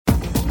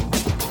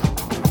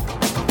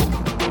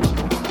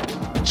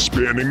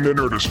Expanding the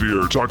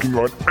nerdosphere, talking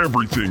about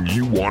everything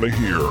you want to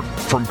hear.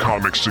 From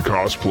comics to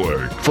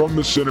cosplay, from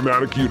the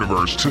cinematic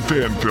universe to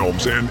fan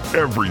films and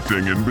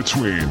everything in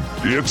between.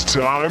 It's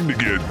time to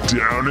get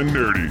down and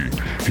nerdy.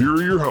 Here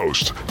are your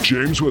hosts,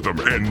 James Witham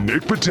and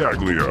Nick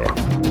Battaglia.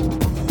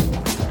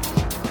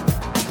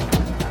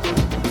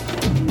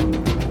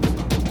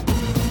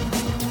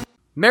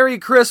 Merry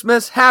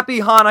Christmas, Happy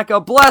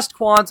Hanukkah, Blessed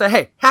Kwanzaa,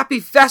 hey, Happy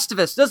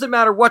Festivus, doesn't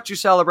matter what you're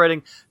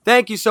celebrating.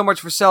 Thank you so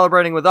much for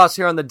celebrating with us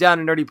here on the Down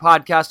and Nerdy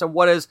podcast on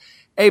what is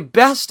a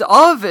best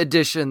of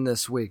edition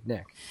this week,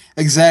 Nick.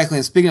 Exactly,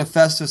 and speaking of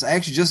Festivus, I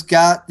actually just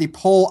got the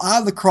pole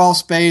out of the crawl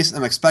space.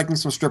 I'm expecting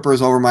some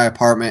strippers over my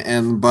apartment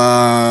in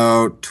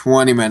about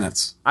 20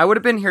 minutes. I would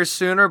have been here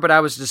sooner, but I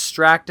was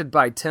distracted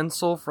by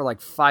tinsel for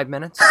like 5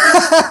 minutes.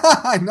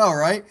 I know,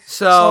 right?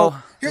 So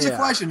here's a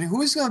question.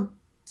 Who's going to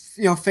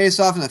face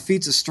off in the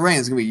feats of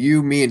strength? Is it going to be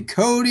you, me, and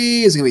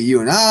Cody? Is it going to be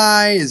you and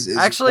I?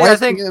 Actually, I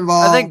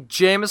think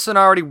Jameson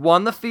already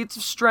won the feats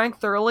of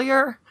strength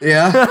earlier.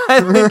 Yeah.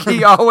 I think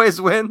he always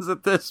wins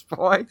at this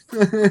point.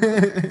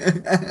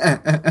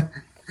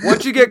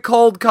 Once you get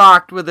cold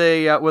cocked with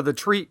a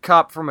treat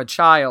cup from a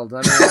child, I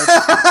mean,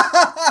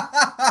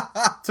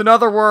 it's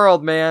another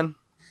world, man.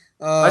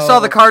 I saw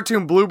the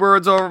cartoon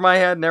Bluebirds over my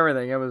head and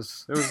everything. It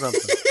was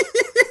something.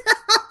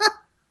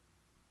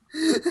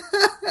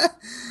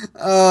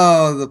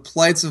 Oh, the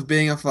plights of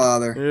being a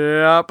father.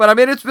 Yeah, but I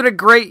mean, it's been a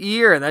great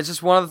year, and that's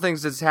just one of the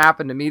things that's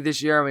happened to me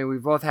this year. I mean,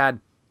 we've both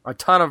had a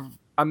ton of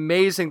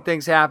amazing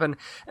things happen,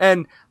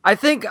 and I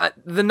think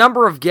the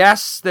number of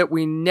guests that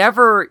we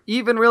never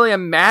even really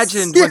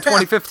imagined when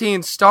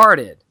 2015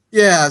 started.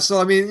 Yeah, so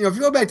I mean, if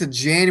you go back to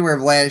January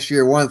of last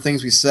year, one of the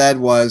things we said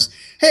was,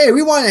 hey,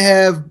 we want to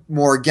have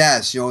more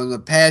guests. In the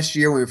past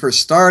year when we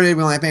first started,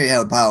 we only maybe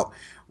had about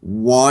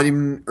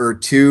one or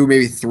two,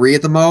 maybe three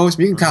at the most.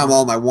 You can count them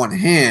all in my one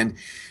hand.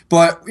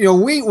 But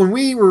when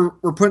we were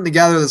putting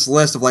together this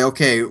list of like,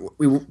 okay,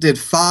 we did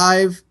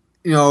 5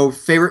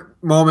 favorite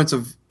moments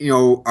of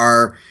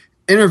our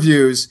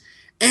interviews,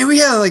 and we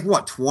had like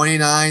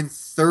 29,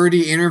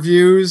 30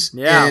 interviews.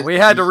 Yeah, we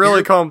had to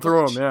really comb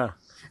through them. Yeah,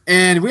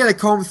 and we had to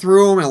comb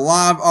through them and a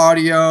lot of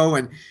audio.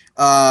 And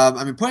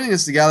I mean, putting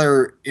this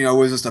together,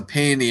 was just a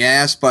pain in the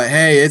ass. But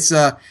hey, it's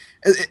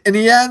in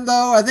the end,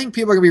 though, I think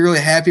people are going to be really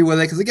happy with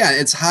it because, again,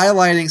 it's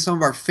highlighting some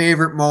of our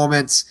favorite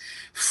moments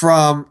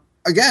from,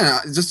 again,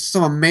 just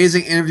some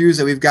amazing interviews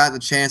that we've gotten the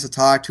chance to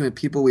talk to and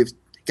people we've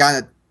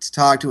gotten to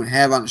talk to and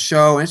have on the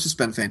show, and it's just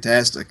been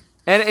fantastic.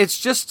 And it's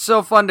just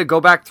so fun to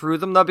go back through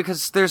them, though,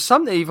 because there's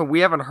some that even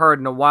we haven't heard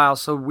in a while,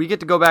 so we get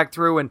to go back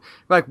through and be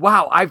like,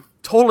 wow, I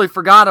totally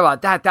forgot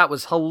about that. That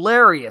was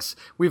hilarious.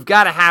 We've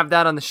got to have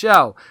that on the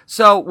show.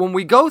 So when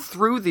we go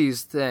through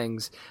these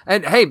things,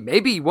 and hey,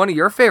 maybe one of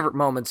your favorite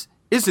moments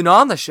isn't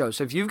on the show.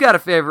 So if you've got a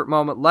favorite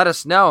moment, let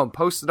us know and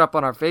post it up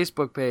on our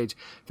Facebook page,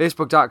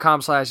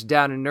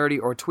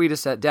 facebook.com/downandnerdy, or tweet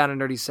us at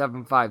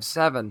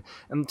downandnerdy757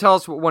 and tell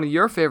us what one of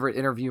your favorite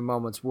interview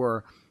moments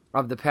were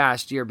of the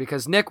past year.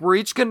 Because, Nick, we're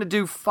each going to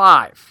do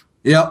 5.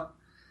 Yep.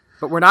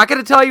 But we're not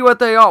going to tell you what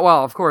they are.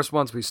 Well, of course,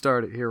 once we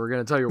start it here, we're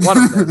going to tell you one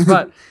of them.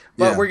 But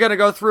yeah. We're going to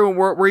go through and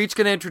we're each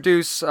going to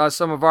introduce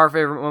some of our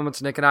favorite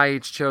moments. Nick and I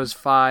each chose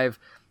 5.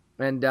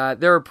 And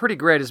they were pretty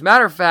great. As a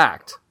matter of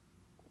fact,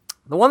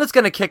 the one that's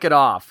going to kick it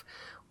off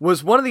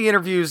was one of the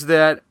interviews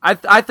that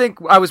I think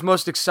I was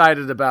most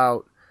excited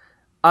about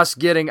us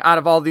getting out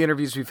of all the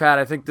interviews we've had.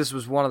 I think this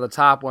was one of the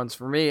top ones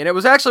for me, and it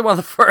was actually one of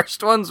the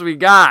first ones we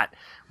got,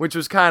 which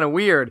was kind of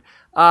weird.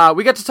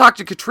 We got to talk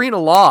to Katrina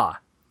Law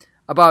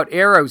about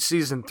Arrow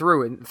Season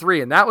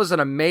 3, and that was an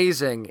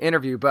amazing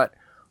interview, but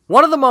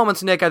one of the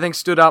moments, Nick, I think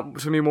stood out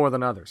to me more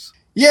than others.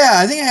 Yeah,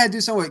 I think I had to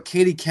do something with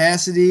Katie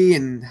Cassidy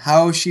and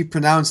how she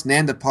pronounced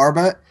Nanda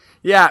Parbat.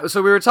 Yeah,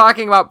 so we were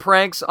talking about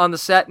pranks on the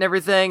set and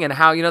everything and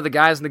how, the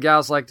guys and the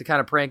gals like to kind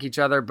of prank each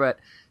other, but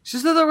she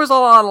said there was a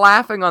lot of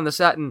laughing on the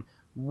set, and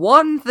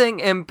one thing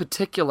in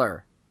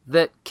particular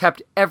that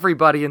kept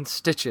everybody in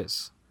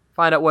stitches.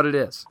 Find out what it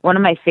is. One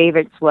of my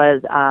favorites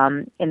was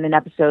in an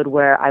episode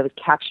where I was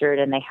captured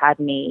and they had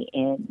me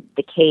in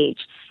the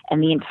cage,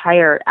 and the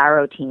entire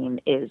Arrow team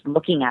is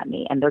looking at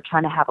me, and they're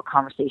trying to have a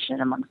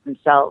conversation amongst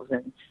themselves,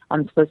 and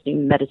I'm supposed to be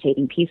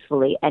meditating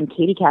peacefully, and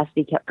Katie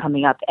Cassidy kept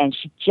coming up, and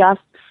she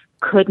just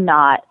could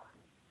not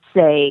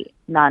say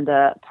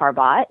Nanda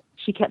Parbat.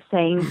 She kept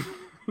saying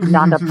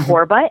Nanda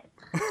Parbat.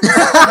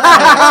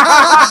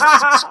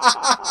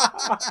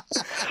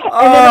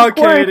 Oh,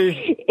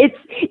 Katie.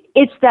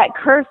 It's that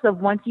curse of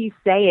once you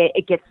say it,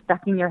 it gets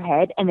stuck in your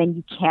head, and then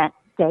you can't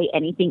say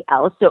anything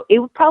else. So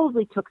it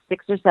probably took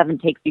 6 or 7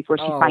 takes before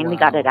she finally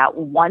got it out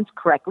once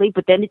correctly,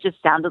 but then it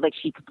just sounded like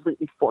she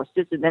completely forced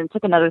it, and then it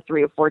took another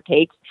 3 or 4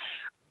 takes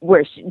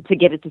to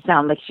get it to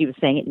sound like she was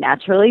saying it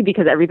naturally,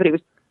 because everybody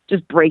was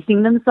just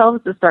bracing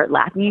themselves to start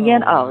laughing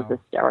again. Oh, it was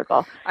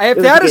hysterical. If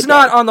that is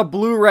not on the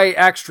Blu-ray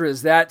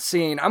extras, that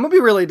scene, I'm going to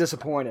be really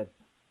disappointed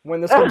when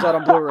this comes out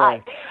on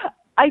Blu-ray.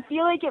 I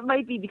feel like it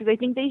might be, because I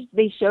think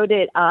they showed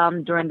it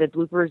during the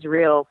bloopers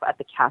reel at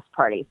the cast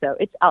party, so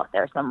it's out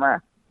there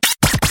somewhere.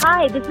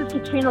 Hi, this is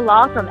Katrina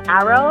Law from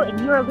Arrow, and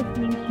you are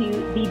listening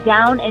to the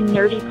Down and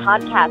Nerdy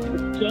podcast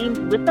with James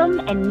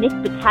Witham and Nick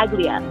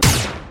Battaglia.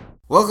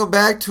 Welcome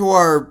back to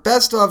our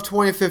Best of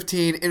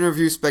 2015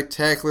 Interview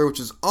Spectacular, which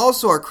is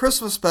also our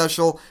Christmas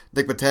special.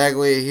 Nick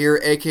Battaglia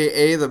here,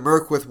 a.k.a. the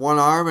Merc with one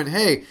arm. And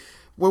hey,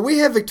 when we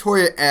have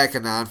Victoria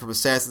Akin on from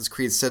Assassin's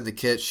Creed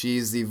Syndicate,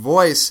 she's the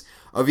voice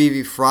of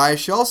Evie Fry.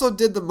 She also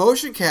did the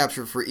motion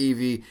capture for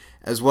Evie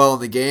as well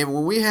in the game.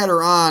 When we had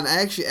her on,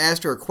 I actually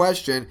asked her a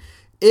question.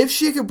 If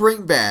she could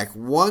bring back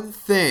one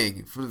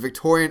thing from the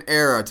Victorian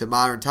era to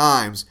modern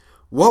times,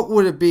 what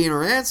would it be? And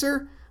her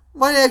answer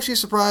might actually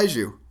surprise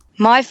you.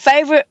 One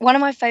of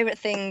my favorite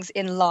things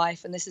in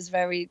life, and this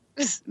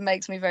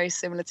makes me very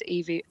similar to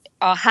Evie,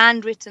 are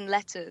handwritten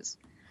letters.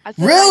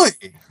 Really?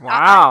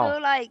 Wow. I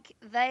feel like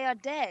they are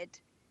dead.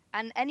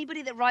 And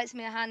anybody that writes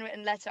me a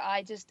handwritten letter,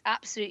 I just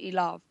absolutely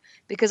love.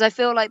 Because I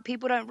feel like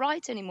people don't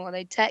write anymore.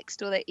 They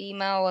text or they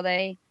email or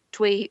they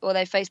tweet or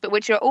they Facebook,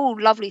 which are all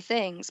lovely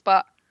things.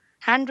 But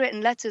handwritten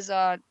letters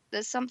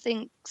there's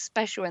something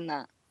special in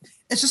that.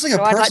 It's just like a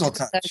personal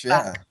touch,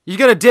 yeah. You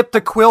gonna dip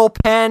the quill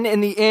pen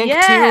in the ink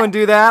too and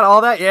do that, all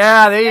that?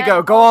 Yeah, there you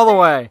go. Go all the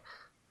way.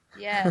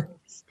 Yeah.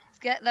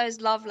 Get those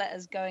love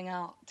letters going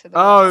out to the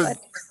world.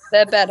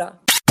 They're better.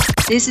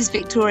 This is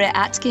Victoria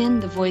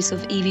Atkin, the voice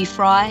of Evie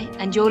Fry,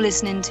 and you're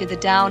listening to the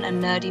Down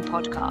and Nerdy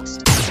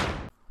podcast.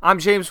 I'm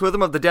James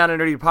Witham of the Down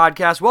and Nerdy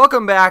podcast.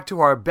 Welcome back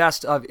to our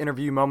Best of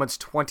Interview Moments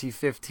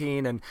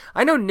 2015. And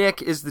I know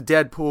Nick is the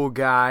Deadpool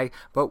guy,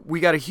 but we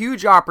got a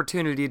huge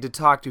opportunity to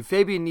talk to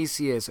Fabian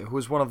Nicieza, who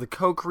is one of the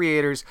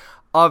co-creators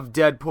of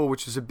Deadpool,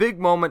 which is a big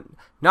moment,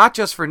 not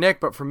just for Nick,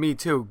 but for me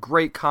too.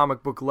 Great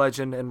comic book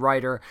legend and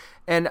writer.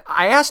 And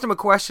I asked him a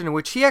question in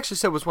which he actually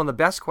said was one of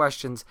the best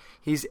questions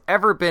he's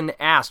ever been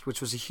asked, which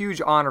was a huge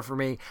honor for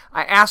me.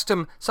 I asked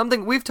him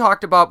something we've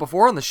talked about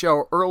before on the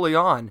show early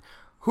on.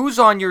 Who's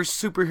on your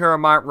superhero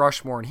Mount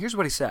Rushmore? And here's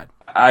what he said.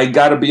 I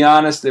gotta be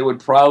honest, it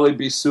would probably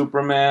be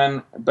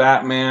Superman,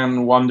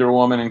 Batman, Wonder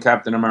Woman, and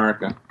Captain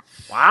America.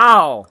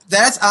 Wow.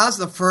 That's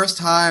honestly the first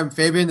time,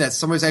 Fabian, that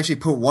somebody's actually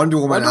put Wonder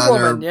Woman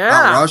on their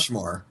Mount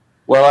Rushmore.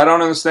 Well, I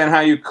don't understand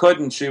how you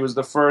couldn't. She was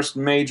the first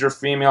major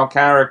female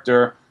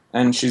character,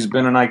 and she's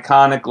been an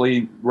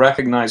iconically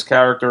recognized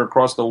character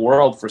across the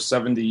world for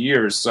 70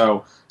 years.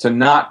 So to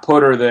not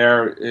put her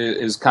there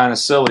is kind of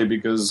silly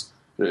because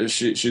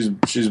she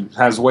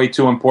has way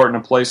too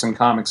important a place in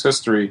comics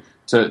history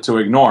to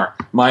ignore.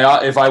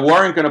 If I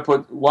weren't going to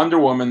put Wonder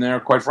Woman there,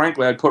 quite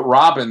frankly, I'd put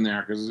Robin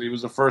there because he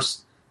was the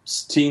first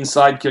teen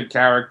sidekick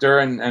character,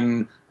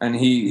 and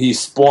he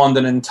spawned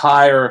an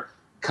entire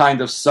kind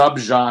of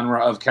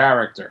subgenre of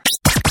character.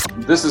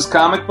 This is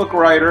comic book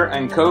writer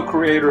and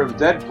co-creator of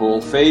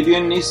Deadpool,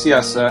 Fabian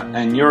Nicieza,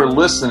 and you're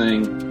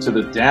listening to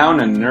the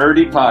Down and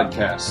Nerdy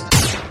podcast.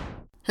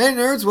 Hey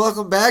nerds,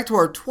 welcome back to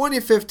our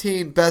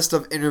 2015 Best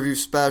of Interview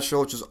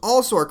special, which is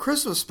also our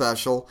Christmas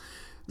special.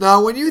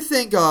 Now, when you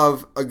think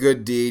of a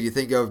good deed, you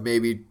think of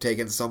maybe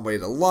taking somebody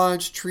to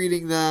lunch,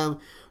 treating them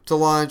to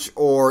lunch,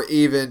 or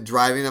even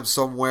driving them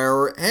somewhere,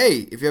 or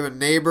hey, if you have a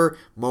neighbor,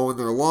 mowing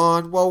their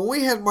lawn. Well, when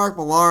we had Mark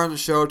Millar on the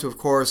show to, of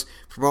course,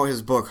 promote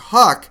his book,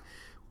 Huck,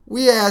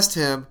 we asked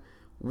him,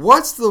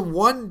 what's the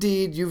one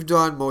deed you've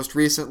done most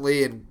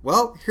recently? And,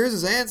 well, here's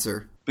his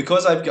answer.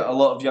 Because I've got a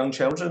lot of young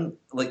children,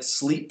 like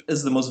sleep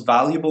is the most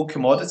valuable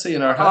commodity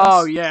in our house.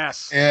 Oh,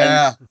 yes.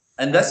 Yeah.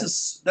 And this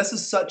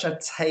is such a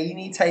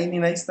tiny, tiny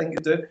nice thing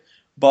to do.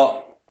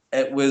 But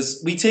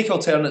we take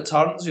alternate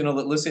turns,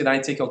 like Lucy and I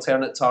take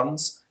alternate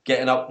turns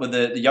getting up with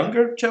the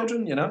younger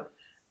children,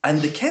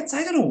 And the kids,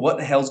 I don't know what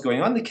the hell's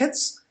going on. The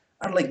kids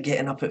are like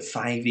getting up at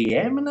 5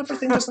 a.m. and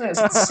everything just now. It's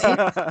insane.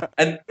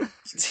 And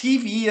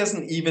TV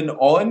isn't even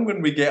on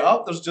when we get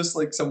up. There's just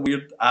like some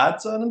weird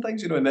ads on and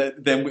things, and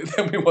then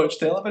we watch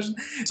television.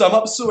 So I'm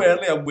up so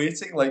early, I'm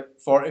waiting like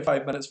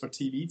 45 minutes for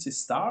TV to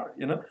start,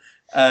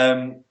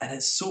 And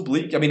it's so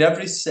bleak. I mean,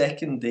 every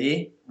second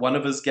day, one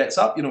of us gets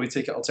up, we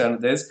take it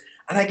alternate days.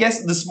 And I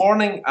guess this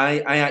morning,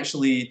 I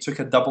actually took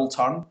a double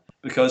turn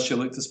because she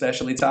looked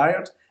especially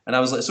tired. And I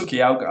was like, it's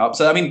okay, I'll get up.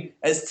 So, I mean,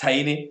 it's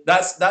tiny.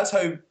 That's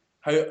how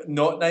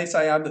not nice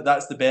I am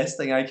that's the best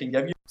thing I can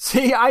give you.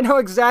 See, I know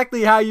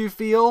exactly how you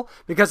feel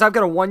because I've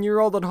got a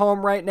 1-year-old at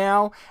home right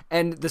now,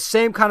 and the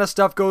same kind of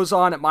stuff goes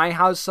on at my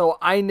house, so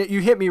you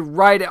hit me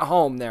right at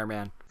home there,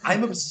 man.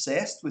 I'm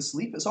obsessed with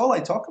sleep. It's all I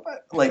talk about.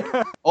 Like,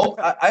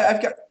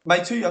 I've got my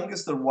two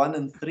youngest are 1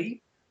 and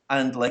 3,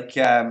 and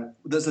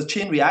there's a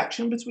chain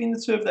reaction between the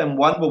two of them.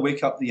 One will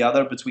wake up the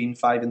other between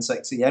 5 and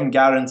 6 a.m.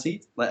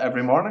 guaranteed, like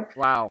every morning.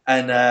 Wow!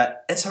 And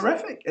it's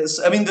horrific.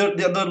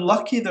 They're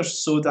lucky. They're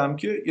so damn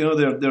cute.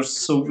 They're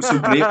so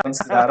great once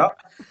they add up.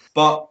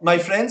 But my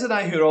friends and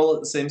I, who are all at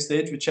the same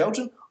stage with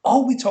children,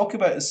 all we talk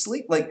about is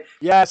sleep. Like,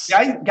 yes,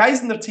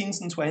 guys in their teens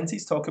and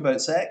 20s talk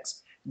about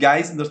sex.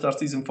 Guys in their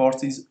 30s and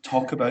 40s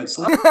talk about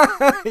sleep.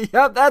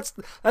 Yep, that's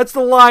the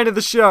line of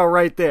the show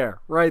right there.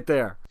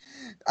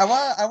 I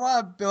want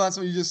to build on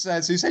what you just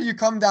said. So you said you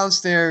come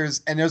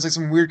downstairs and there's like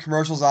some weird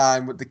commercials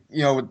on with the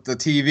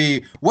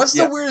TV. What's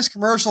the weirdest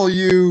commercial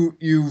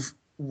you've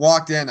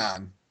walked in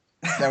on?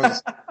 That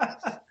was.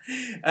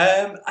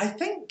 I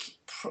think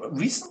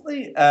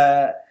recently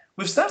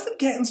we've started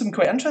getting some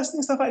quite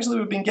interesting stuff. Actually,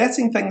 we've been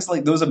getting things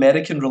like those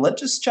American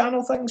religious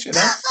channel things, you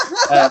know.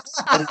 And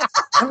I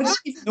don't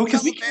even know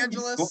because we can't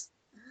go,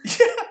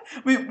 yeah,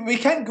 we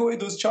can't go to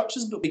those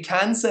churches, but we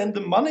can send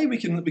them money. We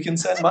can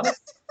send money.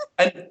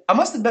 And I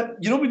must admit,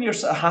 you know, when you're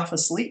sort of half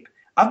asleep,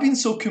 I've been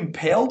so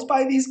compelled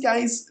by these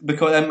guys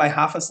because in my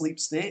half asleep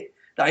state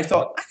that I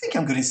thought, I think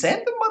I'm going to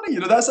send them money.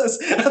 You know, I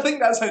think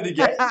that's how they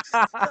get.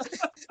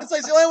 It's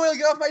like the only way to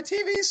get off my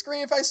TV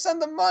screen if I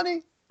send them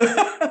money.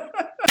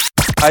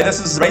 Hi, this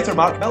is writer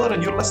Mark Miller,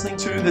 and you're listening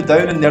to the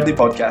Down and Nerdy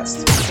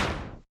podcast.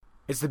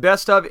 It's the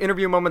best of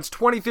Interview Moments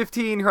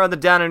 2015 here on the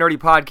Down and Nerdy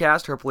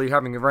podcast. Hopefully you're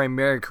having a very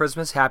Merry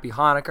Christmas, Happy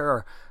Hanukkah,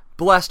 or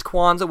blessed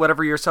Kwanzaa,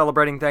 whatever you're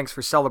celebrating. Thanks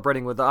for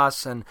celebrating with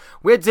us. And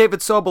we had David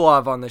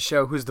Sobolov on the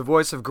show, who's the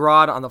voice of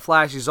Grodd on The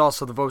Flash. He's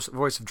also the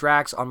voice of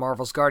Drax on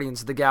Marvel's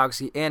Guardians of the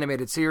Galaxy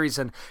animated series.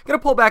 And I'm going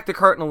to pull back the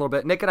curtain a little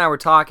bit. Nick and I were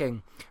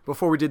talking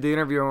before we did the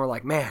interview, and we're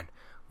like, man,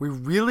 we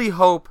really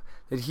hope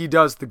that he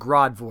does the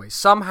Grodd voice.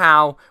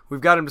 Somehow,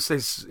 we've got to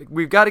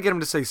get him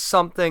to say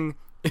something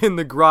in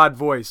the Grodd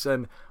voice.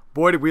 And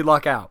boy, did we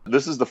luck out.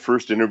 This is the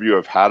first interview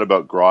I've had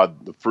about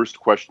Grodd. The first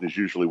question is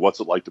usually, what's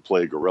it like to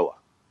play a gorilla?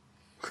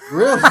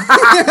 Really?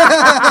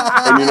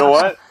 And you know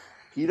what?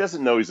 He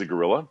doesn't know he's a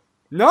gorilla.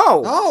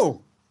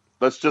 No.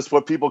 That's just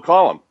what people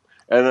call him.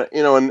 And,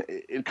 and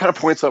it kind of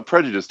points out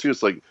prejudice, too.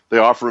 It's like they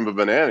offer him a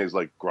banana. He's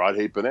like, Grodd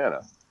hate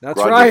banana. That's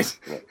right.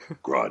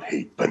 Grodd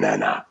hate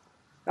banana.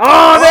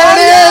 Oh, there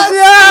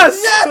it is!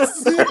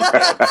 Yes!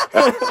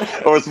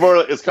 Or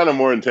it's kind of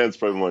more intense,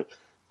 probably like,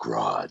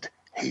 Grodd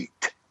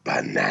hate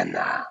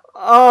banana.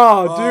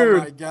 Oh,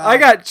 dude, my God. I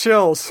got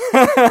chills.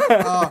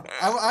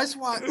 I just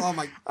want. Oh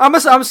my!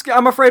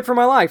 I'm afraid for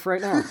my life right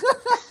now.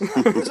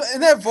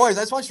 In that voice,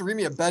 I just want you to read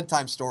me a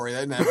bedtime story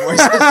in that voice.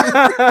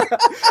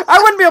 I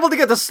wouldn't be able to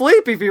get to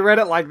sleep if you read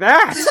it like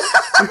that.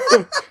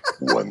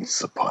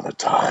 Once upon a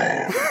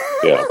time.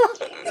 Yeah.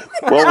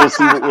 Well,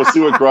 we'll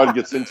see what Grodd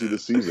gets into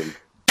this season.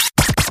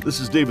 This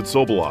is David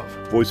Sobolov,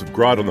 voice of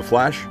Grodd on The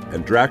Flash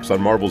and Drax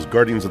on Marvel's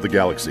Guardians of the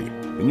Galaxy.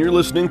 And you're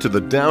listening to the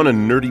Down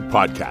and Nerdy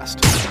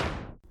podcast.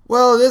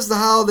 Well, it is the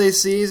holiday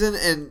season,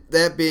 and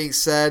that being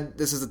said,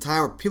 this is the time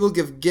where people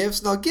give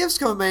gifts. Now, gifts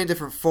come in many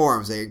different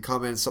forms. They can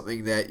come in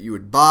something that you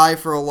would buy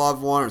for a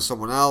loved one or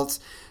someone else.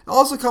 They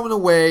also come in a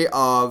way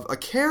of a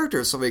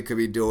character somebody could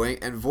be doing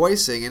and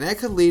voicing, and that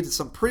could lead to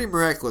some pretty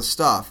miraculous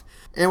stuff.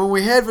 And when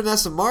we had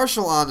Vanessa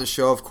Marshall on the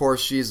show, of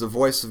course, she's the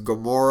voice of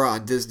Gamora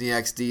on Disney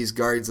XD's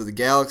Guardians of the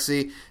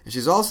Galaxy, and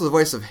she's also the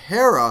voice of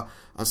Hera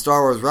on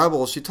Star Wars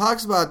Rebels. She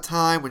talks about a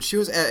time when she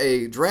was at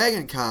a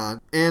Dragon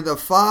Con, and a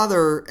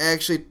father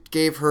actually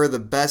gave her the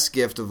best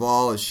gift of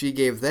all, as she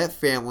gave that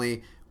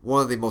family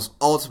one of the most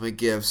ultimate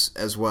gifts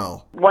as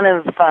well. One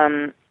of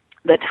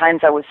the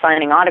times I was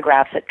signing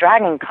autographs at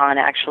Dragon Con,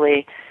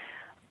 actually,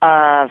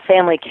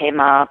 family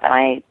came up, and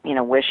I,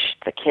 wished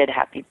the kid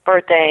happy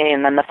birthday,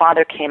 and then the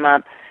father came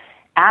up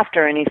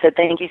after, and he said,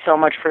 "Thank you so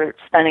much for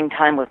spending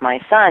time with my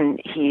son.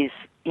 He's,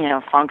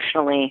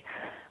 functionally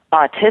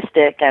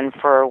autistic, and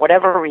for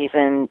whatever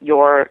reason,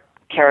 your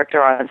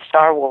character on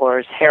Star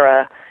Wars,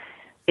 Hera,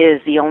 is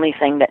the only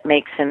thing that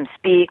makes him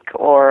speak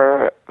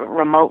or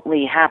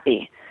remotely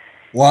happy."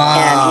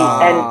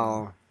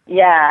 Wow.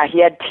 And he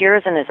had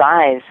tears in his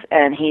eyes,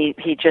 and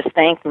he just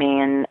thanked me,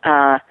 and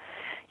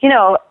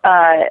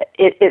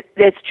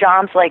it's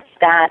jobs like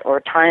that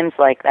or times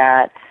like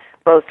that,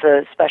 both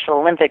the Special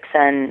Olympics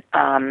and,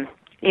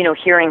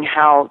 hearing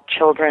how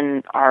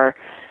children are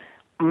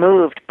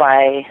moved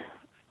by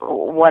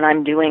what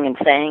I'm doing and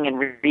saying and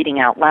reading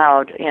out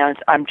loud.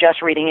 I'm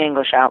just reading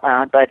English out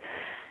loud, but,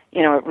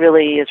 it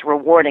really is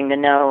rewarding to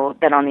know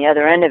that on the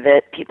other end of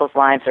it, people's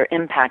lives are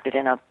impacted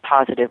in a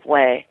positive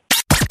way.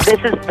 This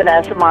is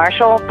Vanessa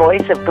Marshall,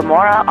 voice of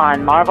Gamora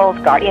on Marvel's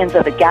Guardians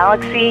of the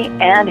Galaxy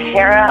and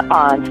Hera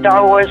on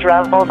Star Wars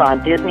Rebels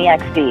on Disney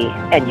XD.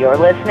 And you're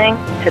listening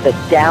to the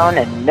Down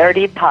and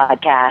Nerdy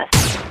podcast.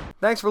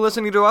 Thanks for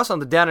listening to us on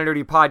the Down and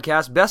Nerdy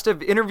podcast, Best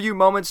of Interview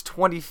Moments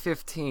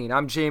 2015.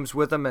 I'm James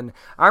Witham, and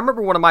I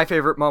remember one of my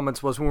favorite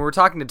moments was when we were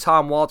talking to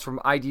Tom Waltz from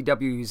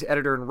IDW. He's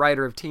editor and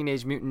writer of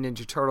Teenage Mutant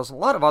Ninja Turtles, and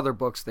a lot of other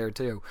books there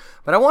too.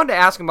 But I wanted to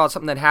ask him about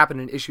something that happened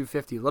in issue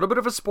 50. A little bit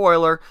of a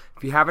spoiler.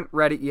 If you haven't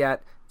read it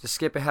yet, just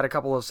skip ahead a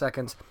couple of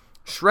seconds.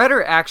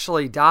 Shredder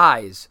actually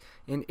dies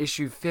in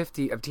issue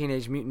 50 of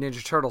Teenage Mutant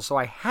Ninja Turtles, so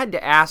I had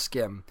to ask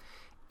him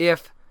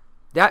if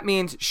that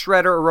means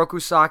Shredder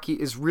Orokusaki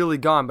is really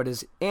gone, but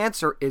his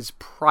answer is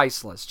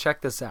priceless. Check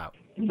this out.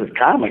 This is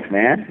comics,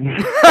 man.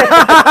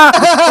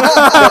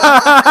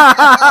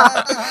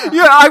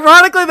 Yeah,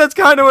 ironically, that's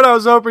kind of what I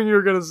was hoping you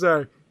were going to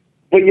say.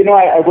 But,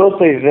 I will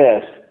say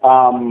this.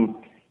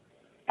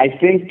 I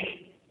think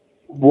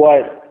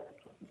what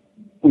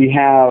we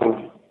have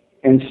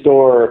in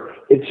store,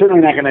 it's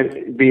certainly not going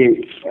to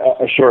be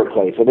a short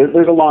play. So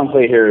there's a long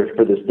play here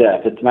for this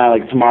death. It's not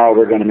like tomorrow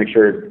we're going to make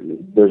sure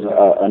there's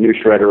a new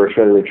Shredder or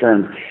Shredder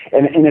returns.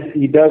 And if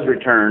he does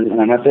return,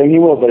 and I'm not saying he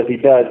will, but if he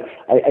does,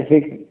 I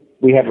think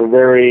we have a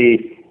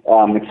very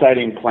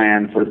exciting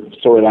plan for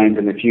storylines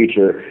in the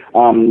future.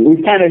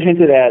 We've kind of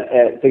hinted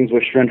at things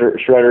with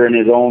Shredder in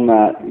his own,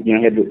 he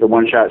had the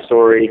one-shot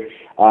story,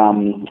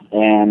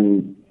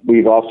 and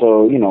we've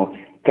also,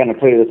 kind of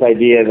played this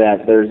idea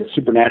that there's a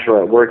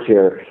supernatural at work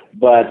here.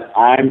 But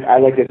I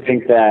like to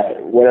think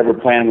that whatever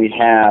plan we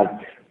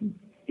have,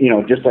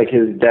 just like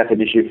his death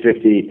in issue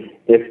 50,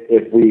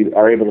 if we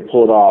are able to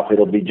pull it off,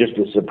 it'll be just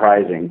as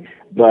surprising.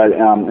 But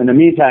in the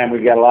meantime,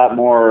 we've got a lot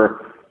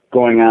more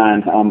going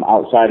on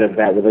outside of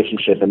that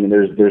relationship. I mean,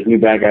 there's new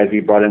bad guys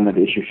we brought in with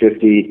issue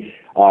 50,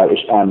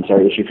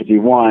 issue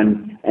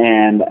 51,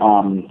 and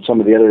some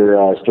of the other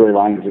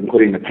storylines,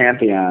 including the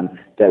Pantheon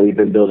that we've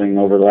been building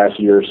over the last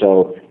year or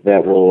so,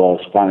 that will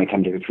finally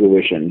come to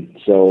fruition.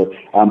 So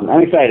I'm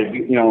excited.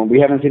 We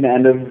haven't seen the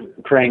end of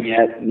Krang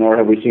yet, nor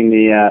have we seen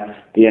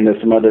the end of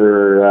some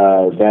other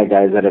bad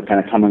guys that have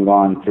kind of come and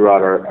gone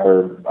throughout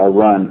our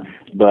run.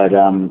 But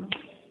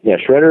yeah,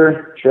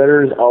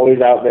 Shredder's always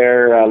out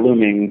there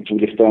looming. We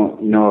just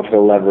don't know if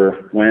he'll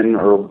ever win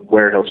or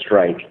where he'll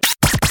strike.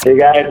 Hey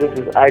guys, this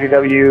is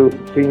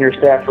IDW Senior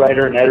Staff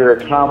Writer and Editor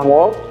Tom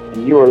Waltz,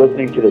 and you are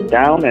listening to the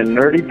Down and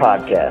Nerdy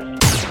Podcast.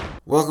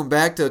 Welcome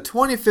back to the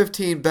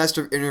 2015 Best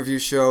of Interview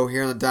show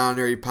here on the Down and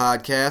Nerdy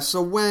Podcast.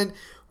 So when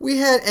we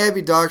had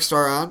Abby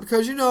Darkstar on,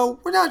 because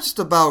we're not just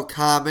about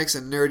comics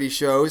and nerdy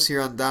shows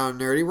here on Down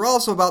and Nerdy, we're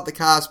also about the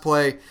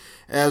cosplay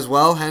as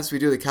well, hence we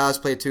do the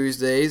Cosplay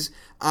Tuesdays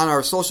on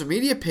our social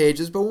media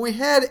pages. But when we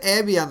had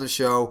Abby on the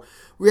show,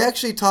 we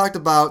actually talked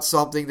about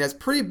something that's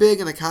pretty big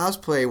in the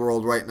cosplay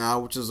world right now,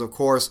 which is, of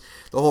course,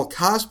 the whole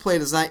cosplay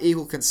does not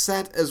equal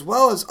consent, as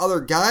well as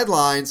other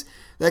guidelines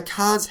that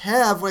cons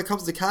have when it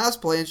comes to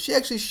cosplay. And she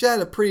actually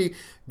shed a pretty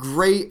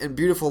great and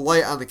beautiful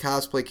light on the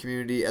cosplay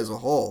community as a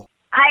whole.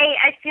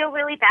 I feel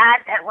really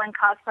bad that when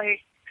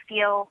cosplayers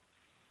feel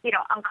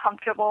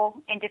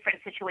uncomfortable in different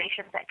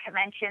situations at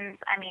conventions.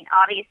 I mean,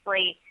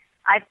 obviously,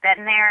 I've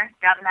been there,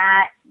 done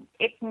that.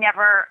 It's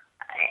never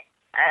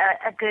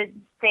a good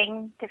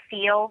thing to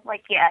feel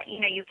like,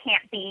 you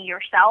can't be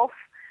yourself.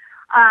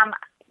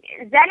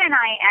 Zen and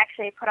I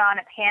actually put on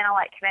a panel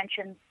at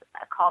conventions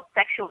called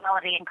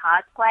Sexuality in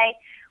Cosplay,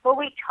 where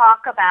we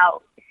talk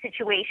about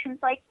situations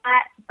like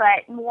that,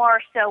 but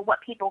more so what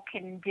people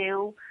can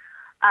do,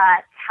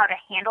 how to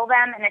handle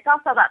them. And it's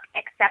also about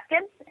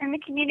acceptance in the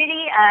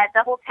community.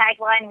 The whole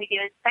tagline we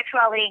do is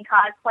sexuality in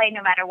cosplay,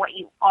 no matter what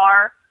you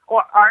are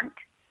or aren't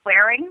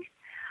wearing.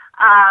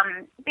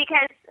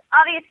 Because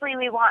obviously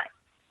we want,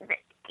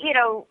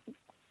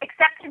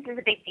 acceptance is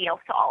a big deal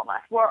to all of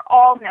us. We're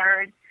all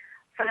nerds.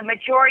 For the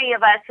majority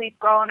of us, we've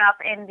grown up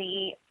in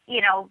the,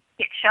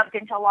 get shoved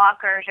into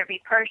lockers or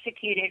be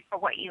persecuted for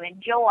what you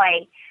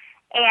enjoy.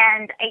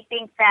 And I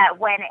think that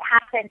when it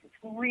happens, it's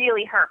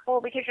really hurtful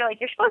because you're like,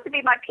 you're supposed to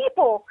be my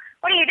people.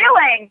 What are you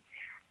doing?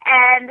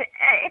 And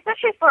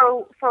especially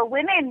for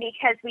women,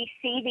 because we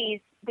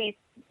see these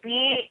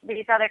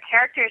other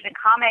characters in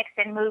comics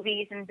and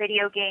movies and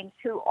video games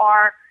who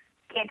are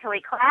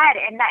scantily clad,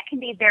 and that can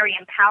be very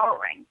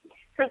empowering.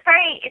 So it's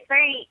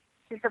very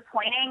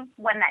disappointing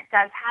when that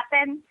does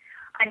happen.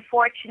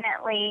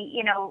 Unfortunately,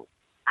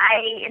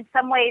 in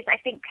some ways, I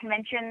think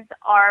conventions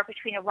are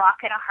between a rock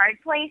and a hard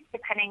place,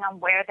 depending on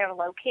where they're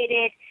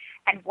located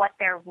and what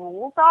their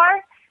rules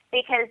are.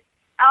 Because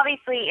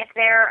obviously, if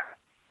they're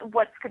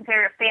what's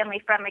considered a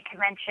family-friendly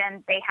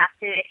convention, they have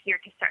to adhere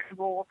to certain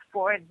rules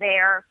for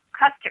their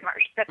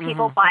customers, the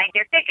people buying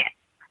their tickets.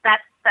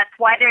 That's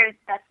what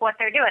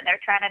they're doing. They're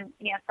trying to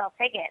sell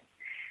tickets.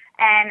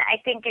 And I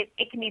think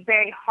it can be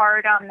very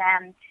hard on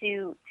them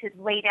to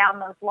lay down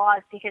those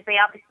laws because they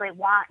obviously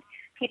want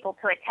people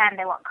to attend.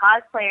 They want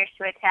cosplayers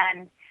to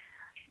attend.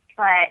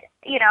 But,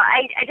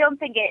 I don't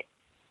think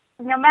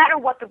no matter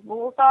what the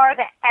rules are,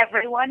 that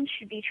everyone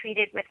should be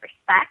treated with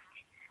respect.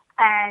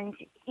 And,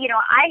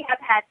 I have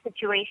had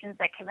situations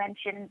at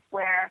conventions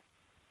where,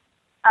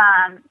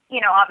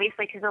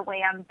 obviously because of the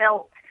way I'm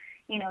built,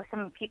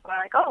 some people are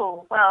like,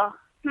 oh, well,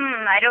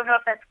 I don't know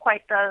if that's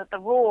quite the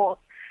rules.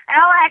 And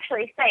I'll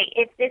actually say,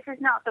 if this is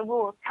not the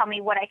rules, tell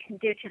me what I can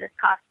do to this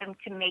costume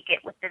to make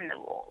it within the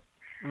rules.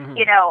 Mm-hmm.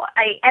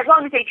 As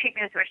long as they treat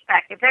me with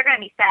respect. If they're going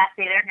to be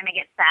sassy, they're going to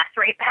get sass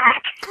right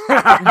back.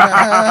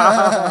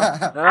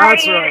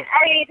 That's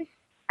right.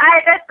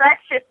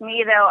 That's just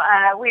me, though.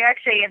 We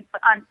actually,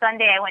 on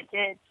Sunday, I went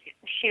to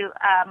shoot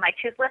my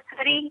Toothless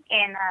hoodie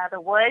in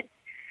the woods,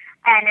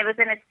 and it was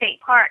in a state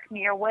park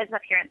near Woods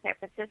up here in San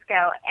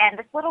Francisco. And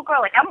this little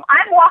girl,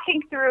 I'm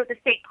walking through the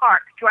state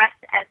park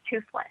dressed as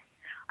Toothless.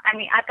 I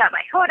mean, I've got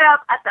my hood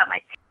up, I've got my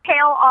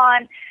tail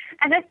on,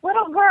 and this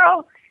little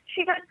girl,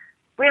 she goes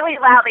really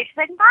loudly, she's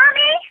like,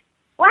 Mommy,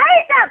 why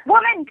is that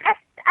woman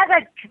dressed as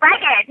a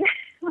dragon?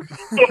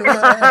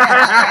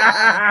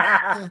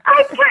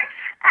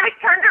 I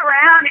turned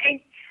around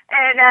and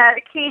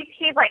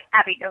he's like,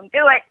 Abby, don't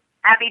do it.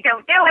 Abby,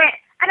 don't do it.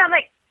 And I'm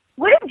like,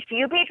 wouldn't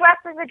you be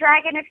dressed as a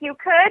dragon if you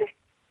could?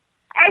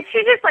 And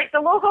she just the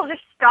little girl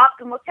just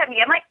stopped and looked at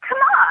me. I'm like, come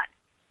on.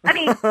 I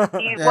mean, do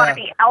you want to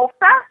be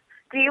Elsa?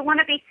 Do you want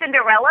to be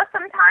Cinderella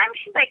sometime?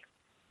 She's like,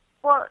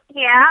 well,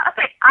 yeah. I was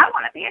like, I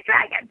want to be a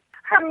dragon.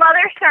 her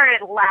mother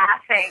started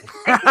laughing.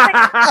 And she's like,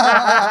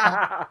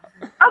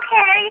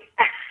 okay.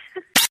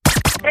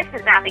 This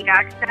is Abby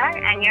Darkstar,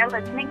 and you're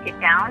listening to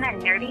Down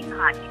and Nerdy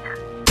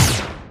Podcast.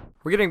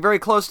 We're getting very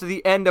close to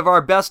the end of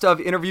our Best of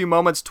Interview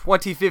Moments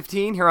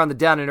 2015 here on the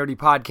Down and Nerdy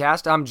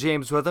Podcast. I'm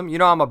James Witham. You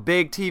know, I'm a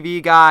big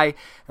TV guy,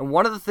 and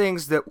one of the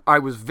things that I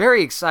was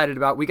very excited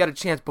about, we got a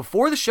chance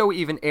before the show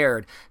even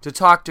aired to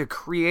talk to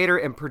creator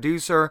and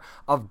producer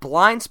of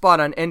Blind Spot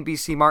on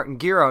NBC, Martin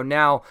Gero.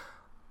 Now,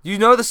 you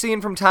know the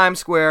scene from Times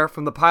Square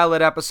from the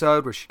pilot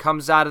episode where she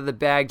comes out of the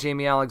bag,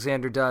 Jamie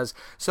Alexander does.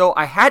 So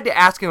I had to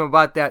ask him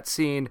about that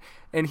scene,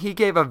 and he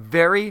gave a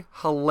very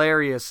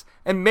hilarious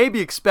and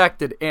maybe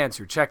expected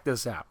answer. Check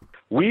this out.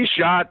 We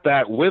shot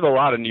that with a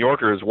lot of New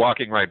Yorkers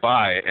walking right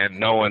by, and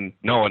no one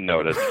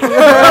noticed.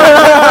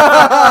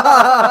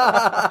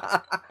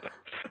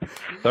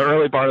 The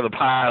early part of the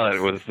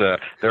pilot was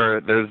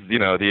there's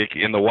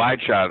in the wide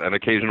shot, an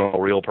occasional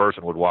real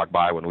person would walk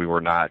by when we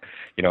were not,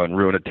 and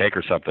ruin a take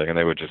or something, and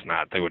they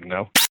wouldn't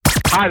know.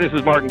 Hi, this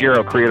is Martin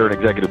Gero, creator and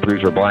executive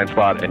producer of Blind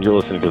Spot, and you're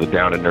listening to the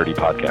Down and Nerdy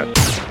Podcast.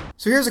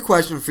 So here's a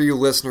question for you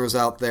listeners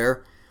out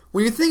there.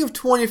 When you think of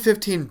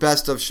 2015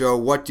 Best of Show,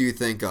 what do you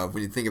think of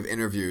when you think of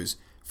interviews?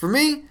 For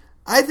me,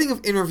 I think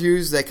of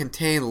interviews that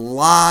contain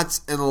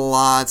lots and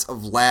lots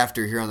of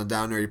laughter here on the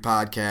Down Nerdy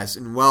Podcast.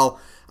 And well,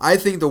 I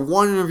think the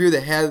one interview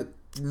that had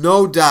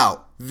no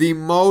doubt the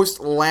most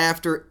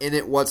laughter in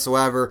it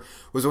whatsoever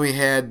was when we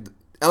had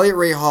Elliot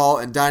Ray Hall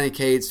and Donnie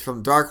Cates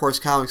from Dark Horse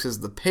Comics as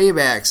the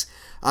Paybacks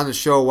on the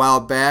show a while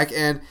back.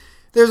 And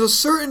there's a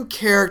certain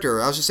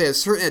character, I was just say a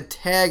certain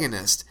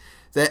antagonist,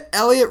 that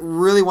Elliot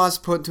really wants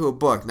to put into a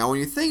book. Now, when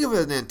you think of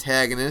an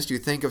antagonist, you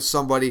think of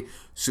somebody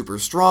super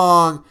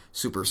strong,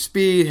 super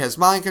speed, has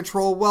mind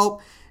control.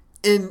 Well,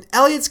 in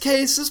Elliot's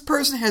case, this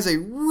person has a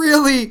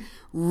really,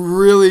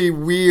 really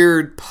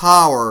weird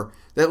power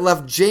that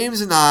left James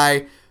and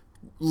I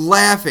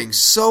laughing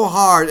so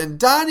hard, and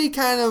Donnie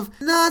kind of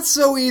not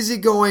so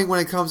easygoing when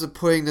it comes to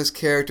putting this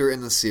character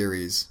in the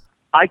series.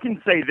 I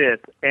can say this,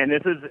 and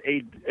this is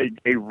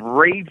a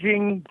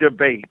raging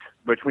debate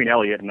between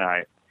Elliot and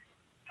I.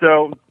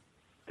 So,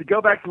 to go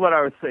back to what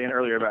I was saying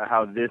earlier about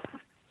how this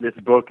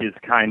book is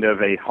kind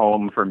of a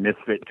home for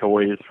misfit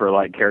toys for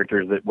like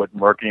characters that wouldn't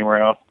work anywhere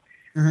else.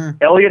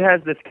 Mm-hmm. Elliot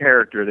has this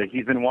character that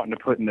he's been wanting to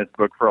put in this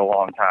book for a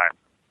long time.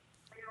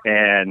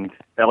 And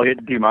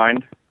Elliot, do you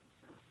mind?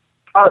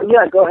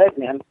 Yeah, go ahead,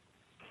 man.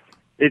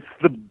 It's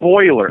the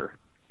boiler,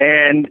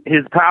 and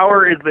his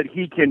power is that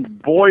he can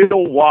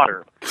boil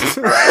water.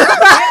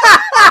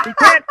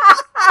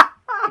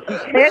 He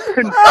can't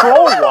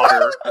control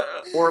water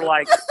or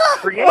like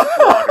create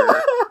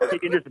water. He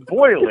can just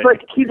boil it.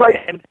 He's like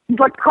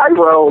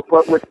Pyro,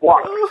 but with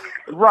water.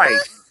 Right.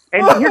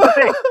 And here's the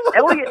thing: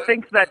 Elliot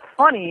thinks that's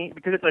funny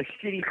because it's a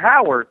shitty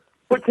power,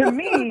 but to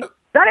me,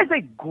 that is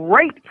a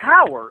great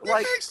power.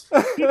 Like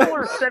people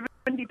are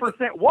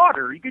 70%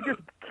 water. You could just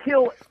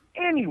kill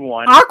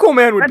anyone.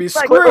 Aquaman would be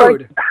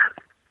screwed.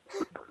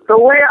 The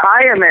way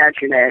I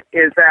imagine it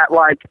is that,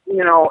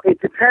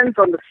 it depends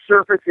on the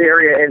surface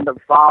area and the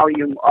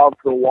volume of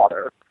the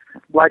water.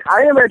 Like,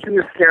 I imagine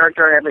this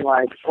character having,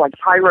 like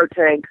pyro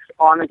tanks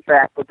on his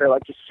back, but they're,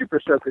 just super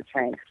soaker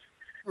tanks.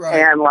 Right.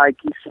 And,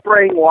 he's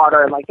spraying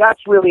water, and,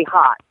 that's really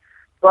hot.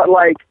 But,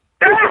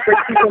 if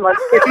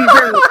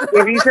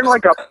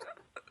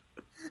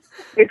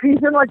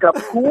he's in a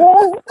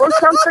pool or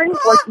something,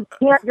 he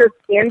can't just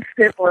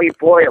instantly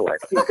boil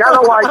it. He's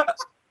gotta,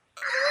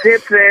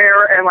 sit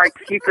there and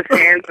keep his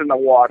hands in the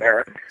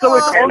water. So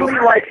it's only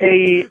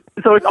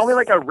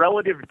a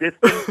relative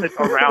distance that's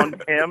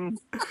around him.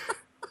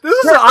 This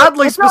is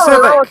oddly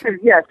specific. Not relative,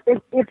 yes,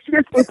 it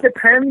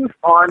depends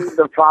on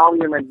the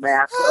volume and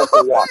mass of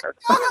the water.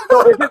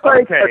 So if it's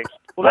a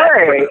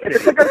spray,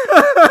 if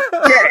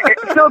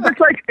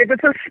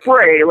it's a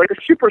spray, like a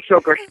super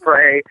soaker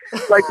spray,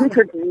 you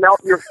could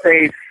melt your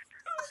face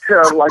to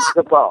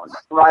the bone,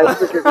 right?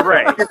 Which is super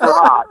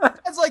hot.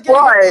 But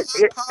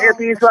if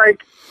he's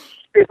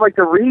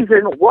the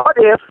reason, what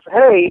if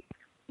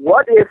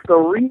the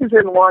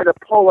reason why the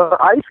polar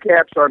ice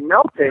caps are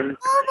melting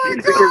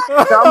is because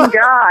some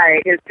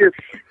guy is just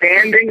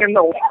standing in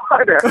the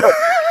water,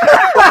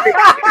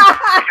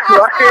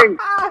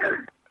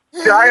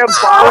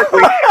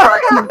 diabolically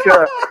trying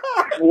to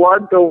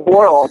flood the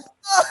world.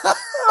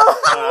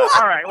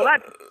 All right, well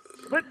let's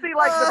see,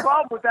 the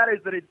problem with that is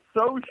that it's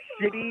so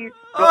shitty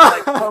that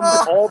it comes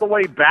all the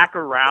way back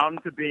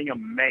around to being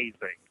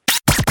amazing.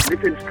 This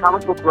is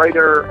comic book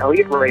writer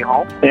Elliot Ray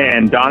Hall.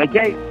 And Donnie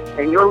Cates.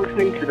 And you're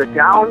listening to the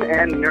Down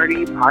and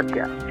Nerdy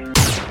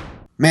Podcast.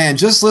 Man,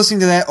 just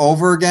listening to that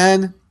over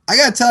again, I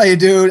gotta tell you,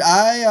 dude,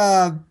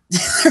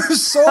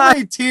 there's so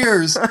many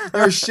tears that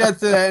were shed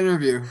through that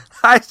interview.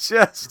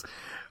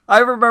 I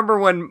remember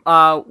when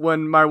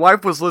my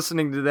wife was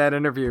listening to that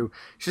interview,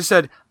 she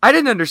said, I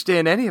didn't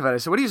understand any of it. I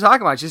said, what are you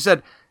talking about? She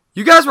said,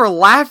 you guys were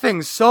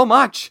laughing so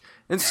much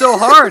and so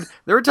hard.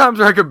 There were times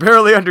where I could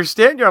barely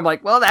understand you. I'm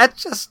like, well,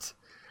 that's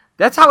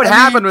how it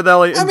happened with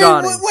Elliot and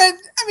Donnie.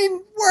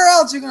 Where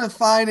else are you going to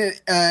find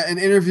an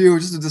interview or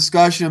just a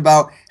discussion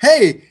about,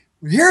 hey,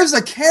 here's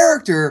a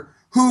character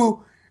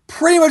who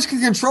pretty much can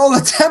control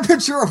the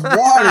temperature of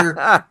water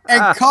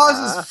and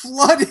causes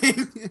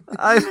flooding.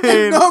 I mean,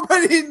 and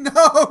nobody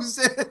knows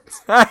it.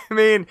 I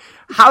mean,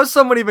 how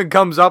someone even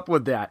comes up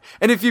with that?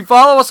 And if you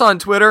follow us on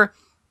Twitter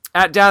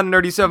at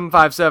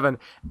DownNerdy757,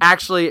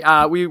 actually,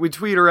 we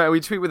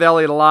tweet with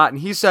Elliot a lot,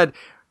 and he said,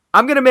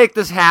 "I'm gonna make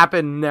this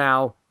happen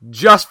now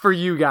just for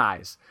you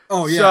guys."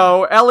 Oh yeah.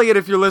 So Elliot,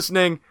 if you're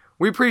listening,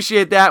 we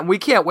appreciate that, and we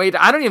can't wait.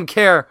 I don't even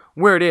care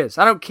where it is.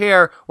 I don't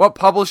care what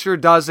publisher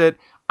does it.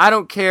 I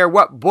don't care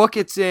what book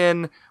it's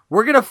in.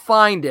 We're going to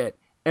find it,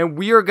 and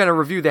we are going to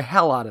review the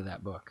hell out of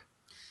that book.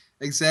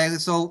 Exactly.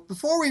 So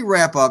before we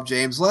wrap up,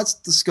 James, let's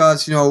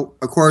discuss, of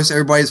course,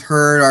 everybody's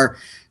heard our,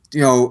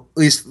 at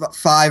least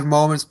 5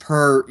 moments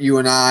per you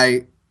and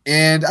I.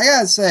 And I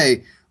got to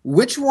say,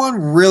 which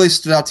one really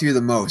stood out to you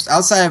the most?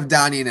 Outside of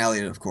Donnie and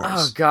Elliot, of course.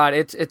 Oh, God,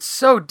 it's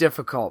so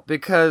difficult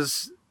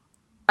because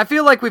I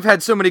feel like we've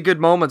had so many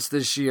good moments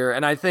this year,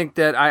 and I think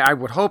that I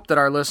would hope that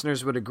our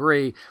listeners would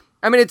agree.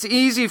 I mean, it's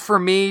easy for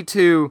me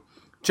to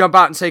jump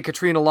out and say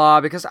Katrina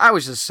Law because I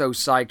was just so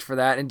psyched for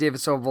that, and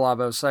David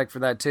Sovolabo was psyched for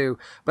that too.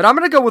 But I'm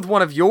going to go with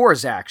one of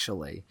yours,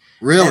 actually.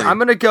 Really? And I'm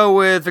going to go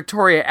with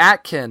Victoria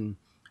Atkin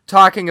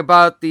talking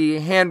about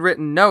the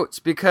handwritten notes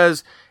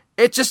because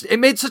it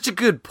made such a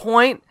good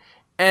point,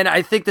 and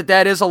I think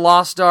that is a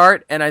lost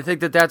art, and I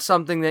think that that's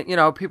something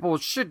that, people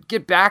should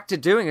get back to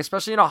doing,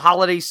 especially,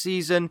 holiday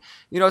season.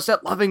 It's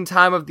that loving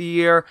time of the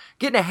year.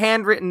 Getting a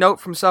handwritten note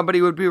from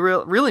somebody would be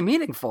really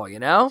meaningful,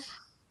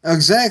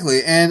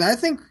 Exactly. And I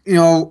think,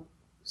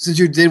 since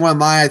you did one of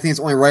mine, I think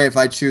it's only right if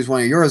I choose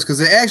one of yours, because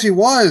it actually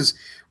was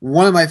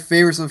one of my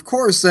favorites. And of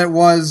course, that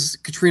was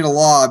Katrina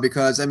Law,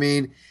 because, I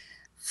mean,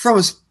 from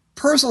a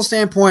personal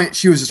standpoint,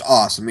 she was just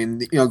awesome. I mean,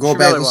 go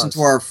back, listen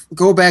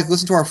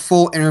to our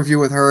full interview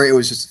with her. It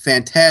was just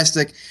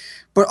fantastic.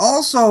 But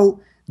also,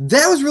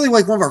 that was really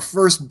like one of our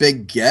first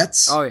big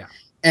gets. Oh, yeah.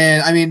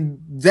 And, I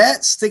mean,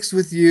 that sticks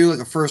with you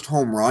like a first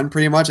home run,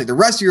 pretty much, like the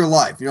rest of your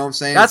life. You know what I'm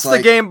saying? That's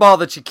the game ball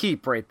that you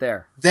keep right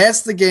there.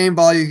 That's the game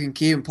ball you can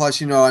keep. And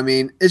plus, I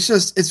mean,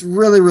 it's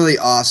really, really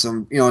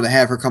awesome, to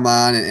have her come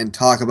on and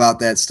talk about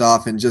that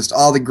stuff and just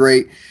all the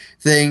great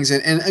things.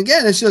 And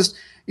again, it's just,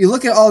 you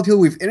look at all the people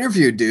we've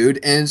interviewed, dude,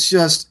 and it's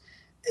just,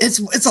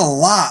 it's a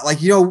lot. Like,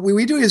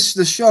 we do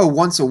the show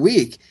once a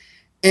week.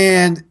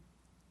 And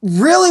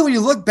really, when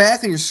you look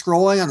back and you're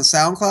scrolling on the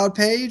SoundCloud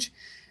page,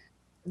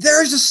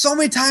 there's just so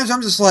many times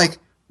I'm just like,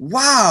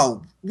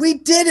 wow, we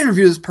did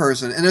interview this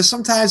person. And there's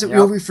sometimes that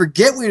we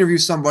forget we interview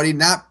somebody,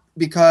 not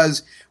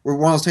because we're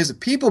one of those types of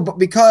people, but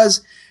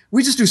because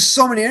we just do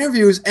so many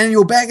interviews, and you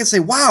go back and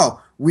say,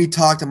 wow, we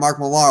talked to Mark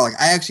Millar. Like,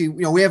 I actually,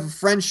 we have a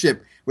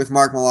friendship with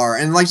Mark Millar.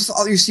 And like, just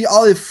you see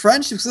all the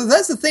friendships. So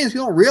that's the thing is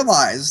people don't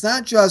realize. It's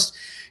not just,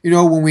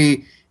 when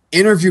we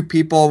interview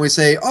people and we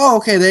say, oh,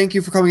 okay, thank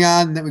you for coming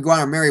on, and then we go on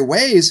our merry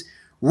ways.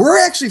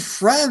 We're actually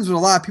friends with a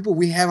lot of people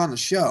we have on the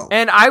show.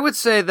 And I would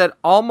say that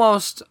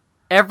almost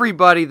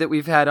everybody that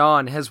we've had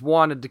on has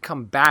wanted to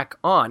come back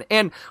on.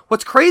 And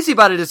what's crazy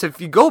about it is if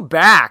you go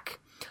back,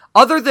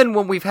 other than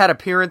when we've had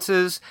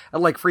appearances at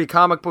like Free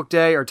Comic Book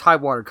Day or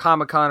Tidewater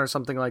Comic Con or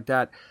something like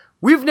that,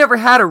 we've never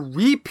had a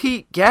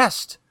repeat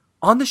guest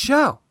on the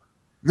show.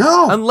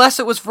 No. Unless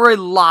it was for a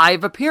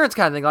live appearance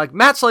kind of thing. Like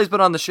Matt Slay's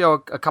been on the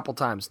show a couple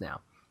times now.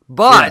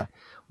 But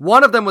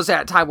one of them was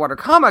at Tidewater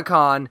Comic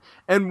Con,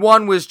 and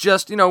one was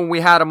just, when we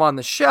had him on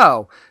the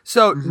show.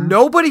 So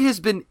nobody has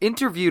been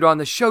interviewed on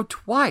the show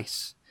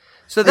twice.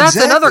 So that's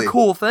another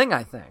cool thing,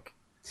 I think.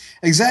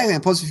 Exactly.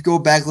 And plus, if you go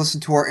back,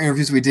 listen to our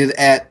interviews we did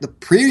at the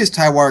previous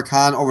Tidewater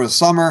Con over the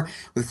summer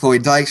with Chloe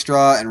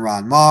Dykstra and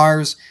Ron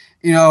Mars,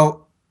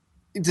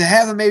 to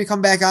have them maybe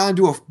come back on and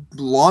do a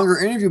longer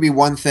interview would be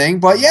one thing.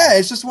 But yeah,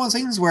 it's just one of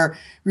those things where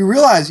we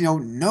realize,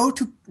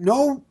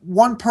 no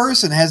one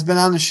person has been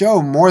on the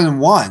show more than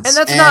once. And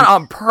that's not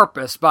on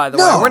purpose, by the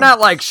way. We're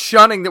not like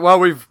shunning that. Well,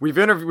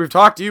 we've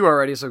talked to you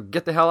already, so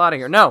get the hell out of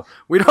here. No,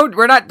 we don't.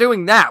 We're not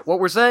doing that. What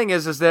we're saying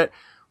is that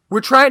we're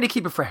trying to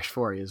keep it fresh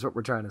for you. Is what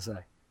we're trying to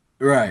say.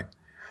 Right.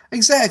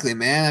 Exactly,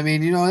 man. I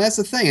mean, and that's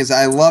the thing is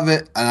I love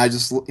it, and I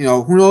just,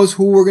 who knows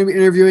who we're going to be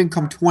interviewing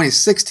come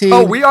 2016.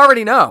 Oh, we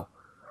already know.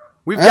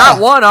 We've got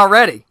one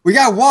already. We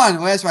got one.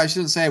 Well, that's why I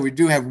shouldn't say we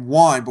do have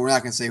one, but we're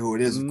not going to say who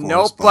it is, of course.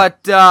 Nope,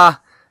 but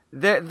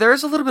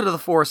there's a little bit of the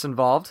Force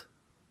involved.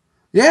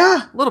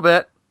 Yeah. A little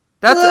bit.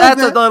 That's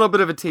a little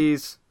bit of a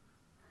tease.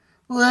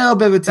 A little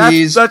bit of a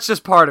tease. That's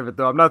just part of it,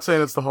 though. I'm not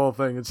saying it's the whole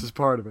thing. It's just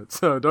part of it.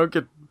 So don't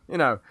get, we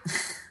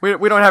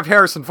don't have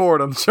Harrison Ford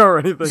on the show or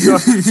anything.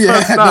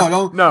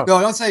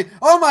 Don't say,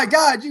 oh my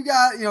God, you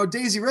got,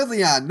 Daisy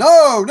Ridley on.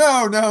 No.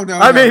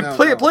 I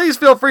mean, please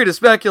feel free to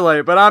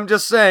speculate, but I'm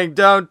just saying,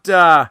 don't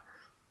get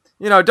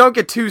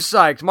too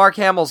psyched. Mark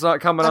Hamill's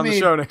not coming on the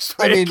show next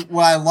week. I mean,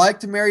 would I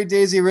like to marry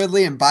Daisy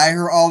Ridley and buy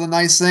her all the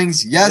nice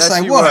things? Yes, I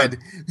would.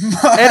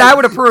 And I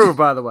would approve,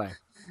 by the way.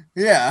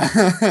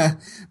 Yeah.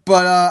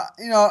 But,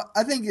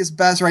 I think it's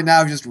best right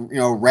now to just,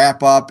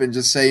 wrap up and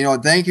just say,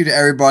 thank you to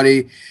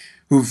everybody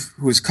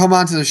who's come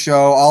onto the show,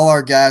 all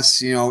our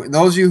guests, and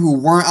those of you who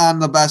weren't on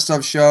the Best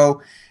Of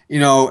show,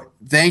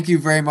 thank you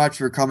very much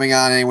for coming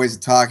on anyways to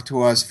talk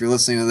to us if you're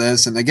listening to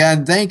this. And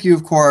again, thank you,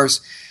 of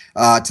course,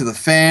 to the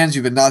fans.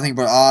 You've been nothing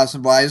but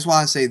awesome. But I just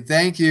want to say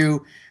thank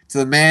you to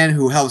the man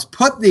who helps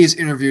put these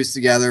interviews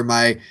together,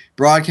 my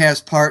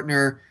broadcast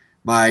partner,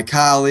 my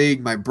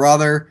colleague, my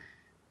brother,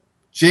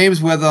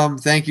 James Witham.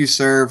 Thank you,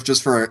 sir,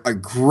 just for a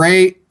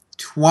great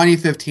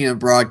 2015 of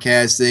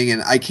broadcasting,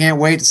 and I can't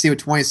wait to see what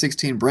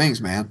 2016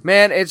 brings, man.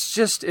 Man, it's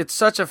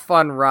such a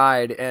fun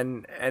ride,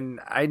 and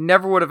I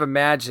never would have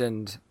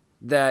imagined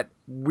that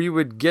we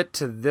would get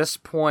to this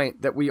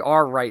point that we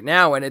are right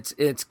now, and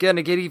it's going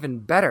to get even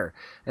better.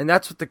 And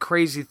that's what the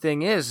crazy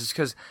thing is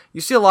because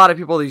you see a lot of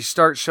people that you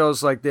start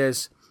shows like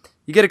this,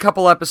 you get a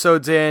couple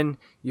episodes in,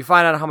 you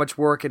find out how much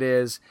work it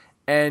is,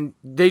 and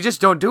they just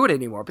don't do it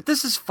anymore. But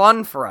this is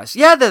fun for us.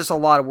 Yeah, there's a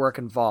lot of work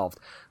involved.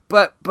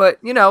 But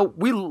you know,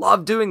 we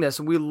love doing this,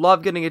 and we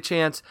love getting a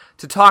chance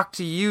to talk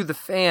to you, the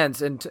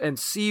fans, and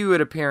see you at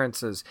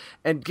appearances,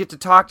 and get to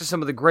talk to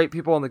some of the great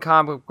people in the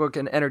comic book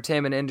and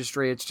entertainment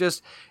industry.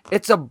 It's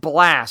a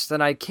blast,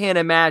 and I can't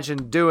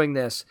imagine doing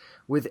this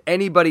with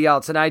anybody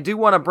else. And I do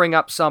want to bring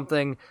up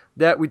something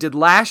that we did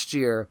last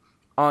year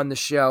on the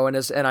show, and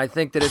I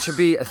think that it should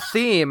be a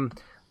theme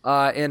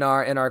in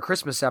our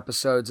Christmas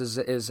episodes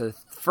is a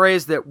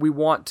phrase that we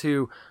want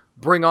to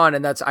bring on,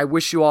 and that's "I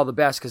wish you all the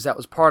best," because that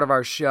was part of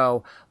our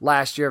show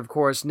last year. Of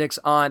course, Nick's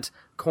aunt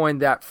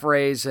coined that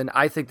phrase, and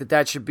I think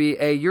that should be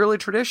a yearly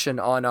tradition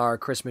on our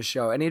Christmas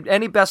show.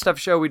 Any best of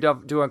show we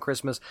do on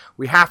Christmas,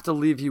 we have to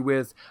leave you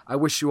with "I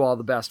wish you all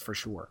the best" for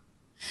sure.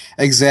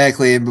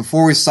 Exactly. And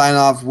before we sign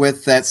off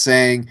with that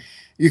saying,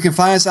 you can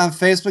find us on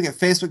Facebook at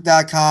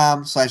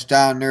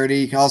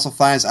facebook.com/downnerdy. You can also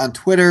find us on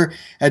Twitter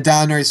at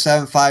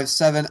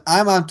downnerdy757.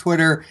 I'm on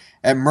Twitter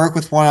at Merc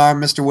with one arm.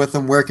 Mr.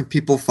 Witham, where can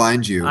people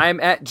find you? I'm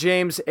at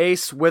James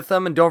Ace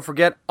Witham, and don't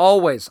forget,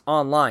 always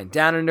online,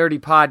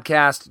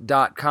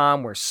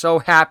 downandnerdypodcast.com. We're so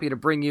happy to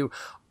bring you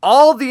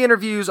all the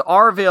interviews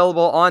are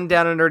available on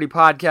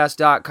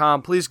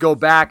downandnerdypodcast.com. Please go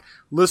back,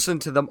 listen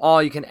to them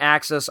all. You can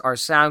access our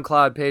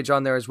SoundCloud page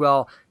on there as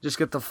well. Just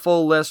get the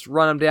full list,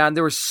 run them down.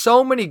 There were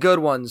so many good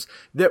ones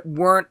that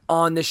weren't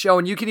on the show,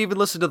 and you can even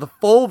listen to the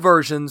full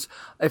versions.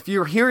 If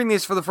you're hearing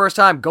these for the first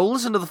time, go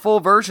listen to the full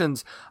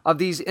versions of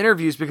these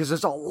interviews because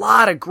there's a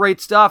lot of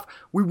great stuff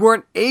we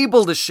weren't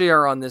able to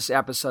share on this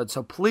episode.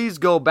 So please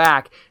go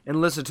back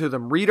and listen to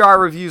them. Read our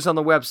reviews on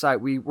the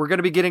website. We're going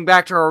to be getting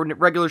back to our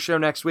regular show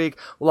next week.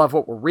 We'll have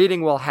what we're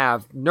reading. We'll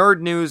have nerd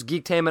news,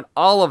 geektainment,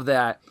 all of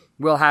that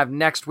we'll have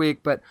next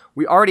week. But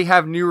we already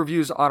have new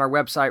reviews on our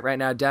website right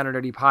now,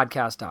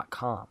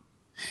 downandnerdypodcast.com.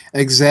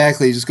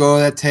 Exactly. Just go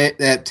to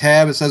that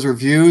tab. It says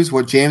reviews,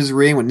 what James is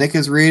reading, what Nick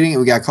is reading, and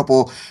we got a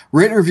couple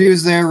written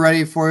reviews there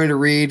ready for you to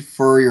read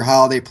for your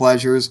holiday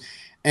pleasures.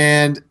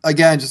 And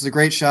again, just a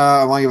great shout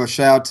out. I want to give a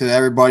shout out to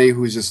everybody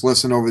who's just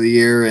listened over the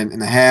year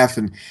and a half,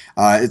 and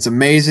it's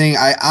amazing.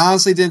 I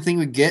honestly didn't think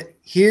we'd get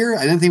here.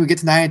 I didn't think we'd get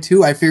to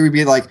 92. I figured we'd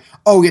be like,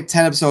 oh, we get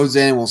 10 episodes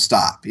in and we'll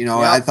stop. You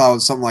know, yep. I thought it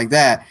was something like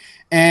that.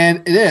 And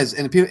it is.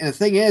 And the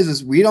thing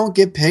is we don't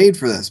get paid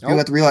for this. People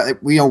have to realize,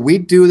 we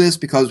do this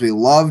because we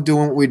love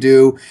doing what we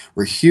do.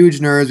 We're huge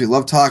nerds. We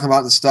love talking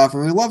about this stuff,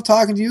 and we love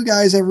talking to you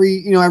guys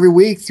every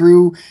week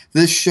through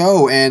this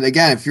show. And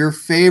again, if your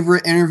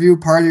favorite interview,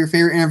 part of your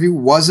favorite interview,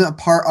 wasn't a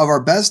part of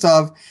our best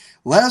of,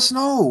 let us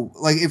know.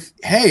 Like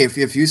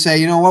if you say,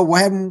 you know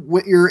what happened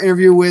with your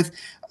interview with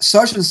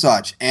such and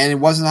such, and it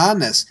wasn't on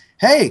this.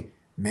 Hey,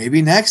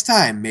 maybe next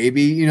time.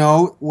 Maybe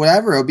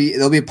whatever.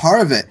 It'll be a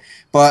part of it.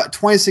 But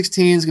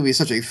 2016 is going to be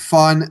such a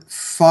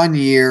fun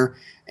year.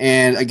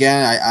 And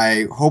again,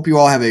 I hope you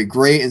all have a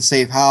great and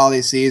safe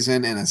holiday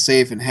season and a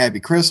safe and happy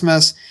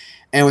Christmas.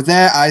 And with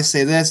that, I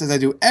say this, as I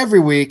do every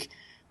week,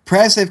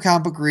 press safe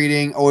comic book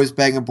reading, always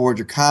bang aboard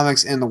your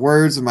comics. In the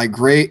words of my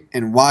great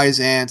and wise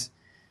aunt,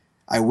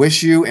 I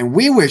wish you and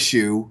we wish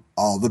you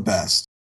all the best.